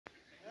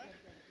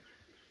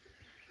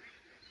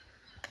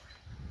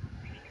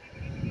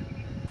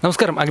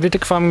നമസ്കാരം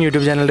agritech farming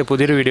YouTube ചാനലിൻ്റെ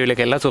പുതിയൊരു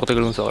വീഡിയോയിലേക്ക് എല്ലാ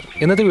സുഹൃത്തുക്കളും സ്വാഗതം.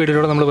 ഇന്നത്തെ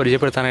വീഡിയോയിലൂടെ നമ്മൾ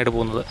പരിചയപ്പെടുത്താനായിട്ട്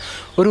പോകുന്നത്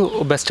ഒരു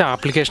ബെസ്റ്റ്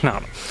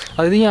ആപ്ലിക്കേഷനാണ്.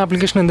 അതായത് ഈ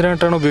ആപ്ലിക്കേഷൻ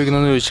എന്തിനായിട്ടാണ്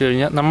ഉപയോഗിക്കുന്നതെന്ന് ചോദിച്ചു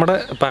കഴിഞ്ഞാൽ നമ്മുടെ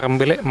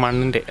പറമ്പിലെ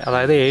മണ്ണിൻ്റെ,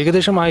 അതായത്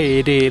ഏകദേശം ആ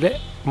ഏരിയയിലെ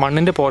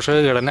മണ്ണിൻ്റെ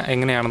പോഷകഘടന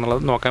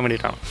എങ്ങനെയാണെന്നുള്ളത് നോക്കാൻ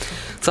വേണ്ടിയിട്ടാണ്.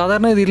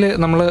 സാധാരണ ഇതിൽ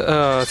നമ്മൾ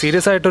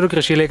സീരിയസ് ആയിട്ടൊരു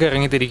കൃഷിയിലേക്ക്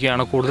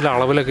ഇറങ്ങിത്തിരിക്കുകയാണ്, കൂടുതൽ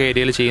അളവിലൊക്കെ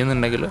ഏരിയയിൽ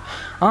ചെയ്യുന്നുണ്ടെങ്കിൽ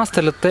ആ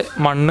സ്ഥലത്തെ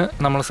മണ്ണ്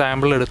നമ്മൾ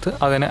സാമ്പിൾ എടുത്ത്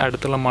അതിനെ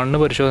അടുത്തുള്ള മണ്ണ്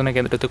പരിശോധന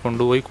കേന്ദ്രത്തിൽ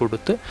കൊണ്ടുപോയി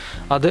കൊടുത്ത്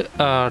അത്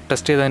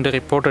ടെസ്റ്റ് ചെയ്ത് അതിൻ്റെ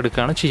റിപ്പോർട്ട്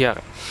എടുക്കുകയാണ്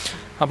ചെയ്യാറ്.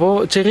 അപ്പോൾ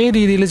ചെറിയ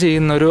രീതിയിൽ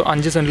ചെയ്യുന്ന ഒരു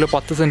 5 സെൻറ്റിലോ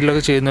 10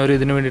 സെൻറ്റിലൊക്കെ ചെയ്യുന്നവർ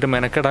ഇതിന് വേണ്ടിയിട്ട്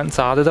മെനക്കെടാൻ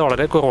സാധ്യത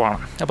വളരെ കുറവാണ്.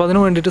 അപ്പോൾ അതിന്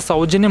വേണ്ടിയിട്ട്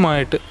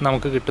സൗജന്യമായിട്ട്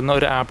നമുക്ക് കിട്ടുന്ന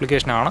ഒരു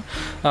ആപ്ലിക്കേഷനാണ്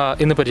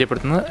ഇന്ന്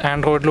പരിചയപ്പെടുത്തുന്നത്.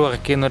 ആൻഡ്രോയിഡിൽ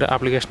വർക്ക് ചെയ്യുന്ന ഒരു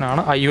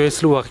ആപ്ലിക്കേഷനാണ്.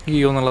 iOSൽ വർക്ക്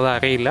ചെയ്യുമോ എന്നുള്ളത്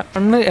അറിയില്ല.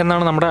 മണ്ണ്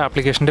എന്നാണ് നമ്മുടെ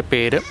ആപ്ലിക്കേഷൻ്റെ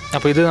പേര്.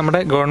 അപ്പോൾ ഇത്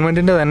നമ്മുടെ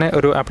ഗവൺമെൻറ്റിൻ്റെ തന്നെ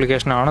ഒരു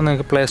ആപ്ലിക്കേഷനാണ്.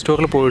 നിങ്ങൾക്ക് പ്ലേ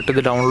സ്റ്റോറിൽ പോയിട്ട്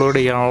ഇത് ഡൗൺലോഡ്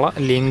ചെയ്യാനുള്ള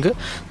ലിങ്ക്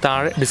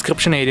താഴെ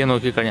ഡിസ്ക്രിപ്ഷൻ ഏരിയ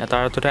നോക്കിക്കഴിഞ്ഞാൽ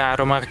താഴത്തൊരു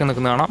ആരോ മാർക്ക്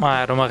നിൽക്കുന്ന കാണാം. ആ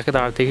ആരോ മാർക്ക്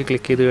താഴത്തേക്ക്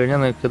ക്ലിക്ക് ചെയ്ത്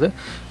കഴിഞ്ഞാൽ നിങ്ങൾക്ക് ഇത്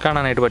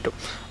കാണാനായിട്ട് പറ്റും.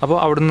 അപ്പോൾ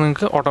അവിടെ നിന്ന്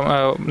നിങ്ങൾക്ക്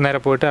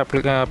നേരെ പോയിട്ട്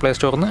പ്ലേ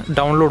സ്റ്റോറിൽ നിന്ന്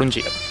ഡൗൺലോഡും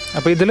ചെയ്യാം.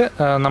 അപ്പോൾ ഇതിൽ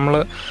നമ്മൾ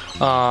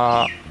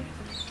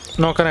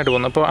നോക്കാനായിട്ട്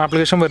പോകുന്നു. അപ്പോൾ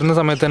ആപ്ലിക്കേഷൻ വരുന്ന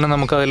സമയത്ത് തന്നെ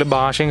നമുക്ക് അതിൽ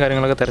ഭാഷയും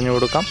കാര്യങ്ങളൊക്കെ തിരഞ്ഞു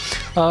കൊടുക്കാം.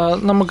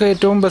 നമുക്ക്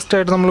ഏറ്റവും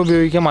ബെസ്റ്റായിട്ട് നമ്മൾ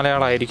ഉപയോഗിക്കുക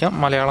മലയാളമായിരിക്കാം.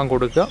 മലയാളം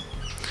കൊടുക്കുക,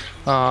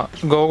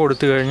 ഗോ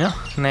കൊടുത്തു കഴിഞ്ഞാൽ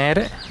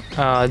നേരെ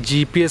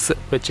GPS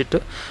വെച്ചിട്ട്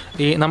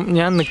ഈ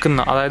ഞാൻ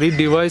നിൽക്കുന്ന, അതായത് ഈ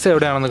ഡിവൈസ്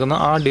എവിടെയാണ്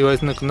നിൽക്കുന്നത് ആ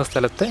ഡിവൈസ് നിൽക്കുന്ന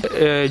സ്ഥലത്തെ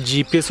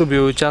GPS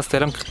ഉപയോഗിച്ച് ആ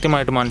സ്ഥലം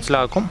കൃത്യമായിട്ട്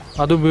മനസ്സിലാക്കും.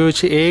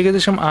 അതുപയോഗിച്ച്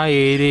ഏകദേശം ആ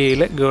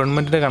ഏരിയയിലെ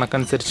ഗവൺമെൻറ്റിൻ്റെ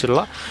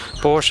കണക്കനുസരിച്ചുള്ള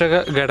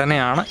പോഷക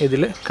ഘടനയാണ്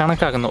ഇതിൽ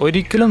കണക്കാക്കുന്നത്.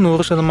 ഒരിക്കലും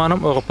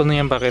 100% ഉറപ്പെന്ന്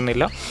ഞാൻ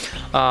പറയുന്നില്ല.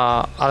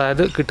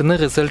 അതായത് കിട്ടുന്ന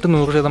റിസൾട്ട്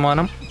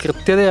 100%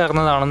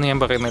 കൃത്യതയാർന്നതാണെന്ന് ഞാൻ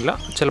പറയുന്നില്ല.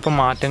 ചിലപ്പോൾ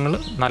മാറ്റങ്ങൾ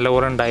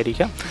നല്ലപോലെ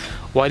ഉണ്ടായിരിക്കാം.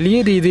 വലിയ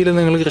രീതിയിൽ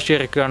നിങ്ങൾ കൃഷി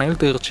ഇറക്കുകയാണെങ്കിൽ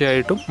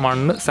തീർച്ചയായിട്ടും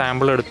മണ്ണ്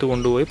സാമ്പിൾ എടുത്ത്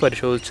കൊണ്ടുപോയി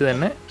പരിശോധിച്ച്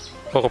തന്നെ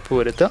ഉറപ്പ്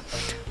വരുത്തുക.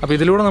 അപ്പോൾ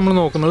ഇതിലൂടെ നമ്മൾ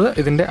നോക്കുന്നത്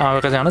ഇതിൻ്റെ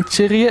ആവറേജാണ്.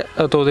 ചെറിയ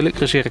തോതിൽ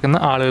കൃഷി ഇറക്കുന്ന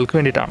ആളുകൾക്ക്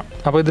വേണ്ടിയിട്ടാണ്.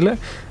 അപ്പോൾ ഇതിൽ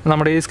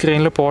നമ്മുടെ ഈ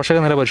സ്ക്രീനിൽ പോഷക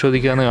നില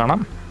പരിശോധിക്കുക എന്ന്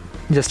കാണാം.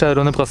 ജസ്റ്റ്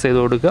അതിലൊന്ന് പ്രസ് ചെയ്ത്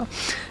കൊടുക്കുക.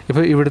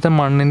 ഇപ്പോൾ ഇവിടുത്തെ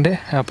മണ്ണിൻ്റെ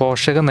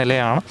പോഷക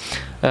നിലയാണ്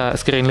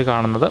സ്ക്രീനിൽ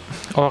കാണുന്നത്.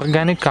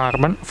 Organic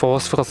carbon,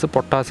 phosphorus,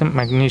 potassium,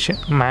 magnesium,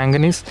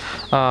 manganese,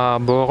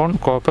 boron,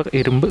 copper,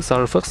 ഇരുമ്പ്,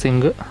 സൾഫർ,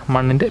 സിങ്ക്,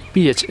 മണ്ണിൻ്റെ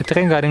pH,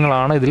 ഇത്രയും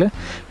കാര്യങ്ങളാണ് ഇതിൽ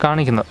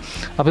കാണിക്കുന്നത്.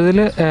 അപ്പോൾ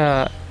ഇതിൽ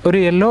ഒരു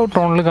യെല്ലോ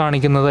ടോണിൽ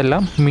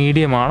കാണിക്കുന്നതെല്ലാം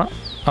മീഡിയമാണ്.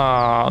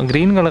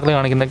 ഗ്രീൻ കളറിൽ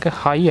കാണിക്കുന്നതൊക്കെ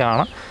ഹൈ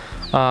ആണ്.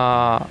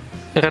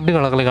 റെഡ്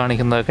കളറിൽ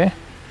കാണിക്കുന്നതൊക്കെ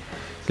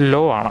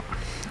ലോ ആണ്.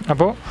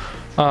 അപ്പോൾ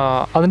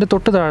അതിൻ്റെ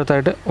തൊട്ട്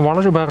താഴത്തായിട്ട്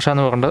വളശുപാർശ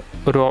എന്ന് പറഞ്ഞ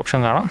ഒരു ഓപ്ഷൻ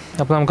കാണാം.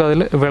 അപ്പോൾ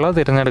നമുക്കതിൽ വിള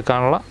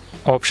തിരഞ്ഞെടുക്കാനുള്ള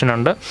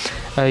ഓപ്ഷനുണ്ട്.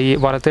 ഈ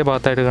വലത്തെ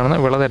ഭാഗത്തായിട്ട് കാണുന്ന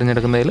വിള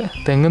തിരഞ്ഞെടുക്കുന്നതിൽ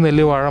തെങ്ങ്,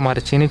 നെല്ല്, വാഴ,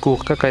 മരച്ചീനി,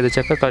 കൂർക്ക,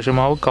 കൈതച്ചക്ക,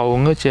 കശുമാവ്,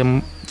 കവുങ്ങ്,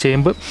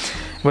 ചേമ്പ്,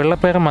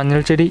 വെള്ളപ്പയർ,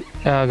 മഞ്ഞൾ ചെടി,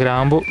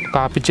 ഗ്രാമ്പു,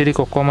 കാപ്പിച്ചെടി,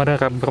 കൊക്കോമരം,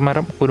 റബ്ബർ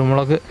മരം,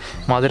 കുരുമുളക്,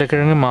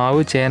 മധുരക്കിഴങ്ങ്,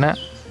 മാവ്, ചേന,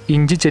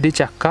 ഇഞ്ചി ചെടി,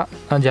 ചക്ക,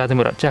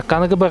 ജാതിമരം. ചക്ക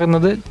എന്നൊക്കെ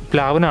പറയുന്നത്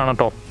പ്ലാവിനാണ്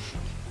കേട്ടോ.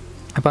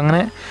 അപ്പം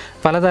അങ്ങനെ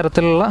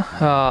പലതരത്തിലുള്ള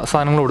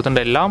സാധനങ്ങൾ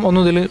കൊടുത്തിട്ടുണ്ട്. എല്ലാം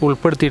ഒന്നും ഇതിൽ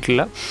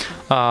ഉൾപ്പെടുത്തിയിട്ടില്ല.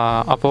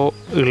 അപ്പോൾ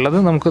ഉള്ളത്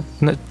നമുക്ക്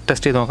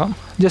ടെസ്റ്റ് ചെയ്ത് നോക്കാം.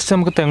 ജസ്റ്റ്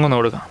നമുക്ക് തെങ്ങൊന്ന്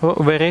കൊടുക്കാം. അപ്പോൾ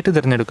വെറൈറ്റി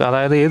തിരഞ്ഞെടുക്കുക,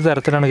 അതായത് ഏത്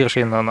തരത്തിലാണ് കൃഷി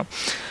ചെയ്യുന്നതെന്ന്.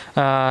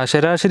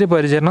 ശരാശരി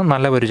പരിചരണം,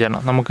 നല്ല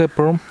പരിചരണം. നമുക്ക്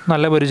എപ്പോഴും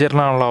നല്ല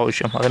പരിചരണമാണല്ലോ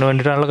ആവശ്യം. അതിന്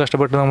വേണ്ടിയിട്ടാണല്ലോ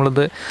കഷ്ടപ്പെട്ട്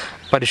നമ്മളിത്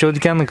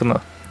പരിശോധിക്കാൻ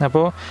നിൽക്കുന്നത്.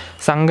 അപ്പോൾ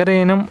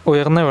സങ്കരയിനം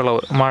ഉയർന്ന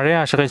വിളവ്, മഴയെ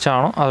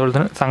ആശ്രയിച്ചാണോ, അതുപോലെ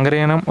തന്നെ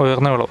സങ്കരയിനം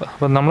ഉയർന്ന വിളവ്.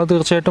 അപ്പോൾ നമ്മൾ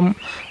തീർച്ചയായിട്ടും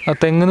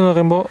തെങ്ങെന്ന്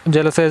പറയുമ്പോൾ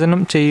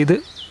ജലസേചനം ചെയ്ത്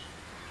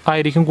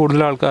ആയിരിക്കും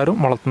കൂടുതൽ ആൾക്കാരും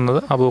വളർത്തുന്നത്.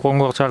 അപൂർവം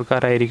കുറച്ച്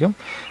ആൾക്കാരായിരിക്കും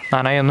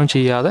നനയൊന്നും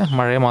ചെയ്യാതെ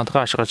മഴയെ മാത്രം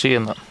ആശ്രയിച്ച്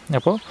ചെയ്യുന്നത്.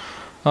 അപ്പോൾ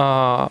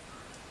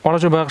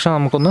വളശുപാർശ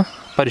നമുക്കൊന്ന്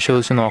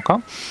പരിശോധിച്ച് നോക്കാം.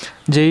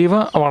 ജൈവ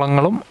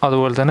വളങ്ങളും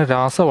അതുപോലെ തന്നെ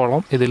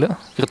രാസവളം ഇതിൽ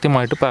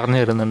കൃത്യമായിട്ട് പറഞ്ഞു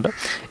തരുന്നുണ്ട്.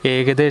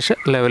 ഏകദേശ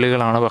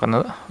ലെവലുകളാണ്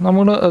പറഞ്ഞത്.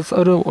 നമ്മൾ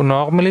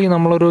നോർമലി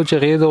നമ്മളൊരു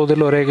ചെറിയ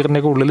തോതിൽ 1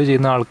 ഏക്കറിൻ്റെയൊക്കെ ഉള്ളിൽ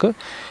ചെയ്യുന്ന ആൾക്ക്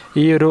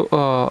ഈ ഒരു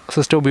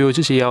സിസ്റ്റം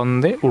ഉപയോഗിച്ച്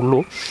ചെയ്യാവുന്നതേ ഉള്ളൂ.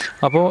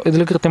 അപ്പോൾ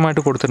ഇതിൽ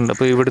കൃത്യമായിട്ട് കൊടുത്തിട്ടുണ്ട്.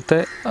 അപ്പോൾ ഇവിടുത്തെ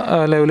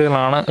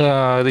ലെവലുകളാണ്.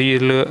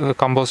 ഇതിൽ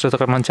കമ്പോസ്റ്റ്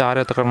എത്ര എണ്ണം,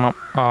 ചാരം എത്ര എണ്ണം,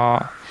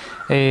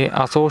 ഈ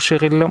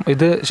അസോസ്പെറില്ലം,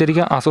 ഇത്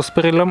ശരിക്കും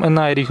അസോസ്പെറില്ലം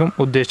എന്നായിരിക്കും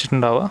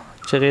ഉദ്ദേശിച്ചിട്ടുണ്ടാവുക.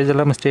 ചെറിയ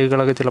ചില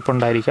മിസ്റ്റേക്കുകളൊക്കെ ചിലപ്പോൾ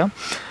ഉണ്ടായിരിക്കാം.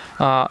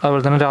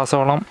 അതുപോലെ തന്നെ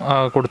രാസവളം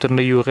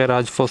കൊടുത്തിട്ടുണ്ട്. യൂറിയ,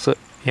 രാജ്ഫോസ്,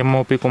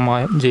 MOP,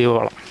 കുമ്മായം,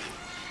 ജൈവവളം.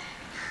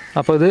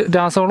 അപ്പോൾ ഇത്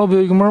രാസവളം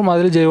ഉപയോഗിക്കുമ്പോഴും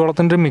അതിൽ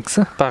ജൈവവളത്തിൻ്റെ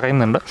മിക്സ്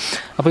പറയുന്നുണ്ട്.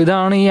 അപ്പോൾ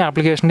ഇതാണ് ഈ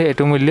ആപ്ലിക്കേഷൻ്റെ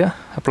ഏറ്റവും വലിയ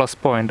പ്ലസ്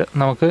പോയിൻറ്റ്.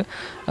 നമുക്ക്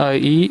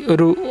ഈ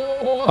ഒരു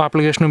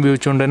ആപ്ലിക്കേഷൻ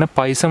ഉപയോഗിച്ചുകൊണ്ട് തന്നെ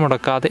പൈസ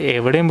മുടക്കാതെ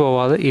എവിടെയും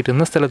പോവാതെ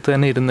ഇരുന്ന സ്ഥലത്ത്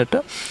തന്നെ ഇരുന്നിട്ട്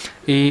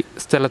ഈ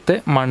സ്ഥലത്തെ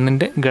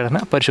മണ്ണിൻ്റെ ഘടന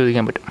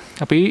പരിശോധിക്കാൻ പറ്റും.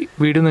 അപ്പോൾ ഈ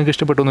വീഡിയോ നിങ്ങൾക്ക്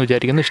ഇഷ്ടപ്പെട്ടു എന്ന്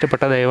വിചാരിക്കുന്നു.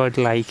 ഇഷ്ടപ്പെട്ടാൽ ദയവായിട്ട്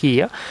ലൈക്ക്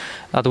ചെയ്യുക.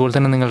 അതുപോലെ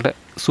തന്നെ നിങ്ങളുടെ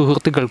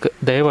സുഹൃത്തുക്കൾക്ക്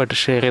ദയവായിട്ട്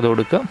ഷെയർ ചെയ്ത്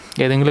കൊടുക്കുക.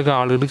 ഏതെങ്കിലുമൊക്കെ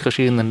ആളുകൾ കൃഷി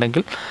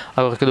ചെയ്യുന്നുണ്ടെങ്കിൽ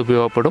അവർക്കിത്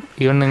ഉപയോഗപ്പെടും.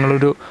 ഈവൻ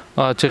നിങ്ങളൊരു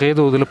ചെറിയ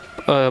തോതിൽ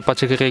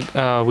പച്ചക്കറി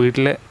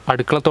വീട്ടിലെ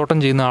അടുക്കളത്തോട്ടം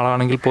ചെയ്യുന്ന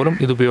ആളാണെങ്കിൽ പോലും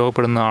ഇത്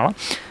ഉപയോഗപ്പെടുന്നതാണ്.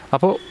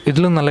 അപ്പോൾ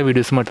ഇതിലും നല്ല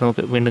വീഡിയോസുമായിട്ട്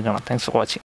നമുക്ക് വീണ്ടും കാണാം. Thanks for watching.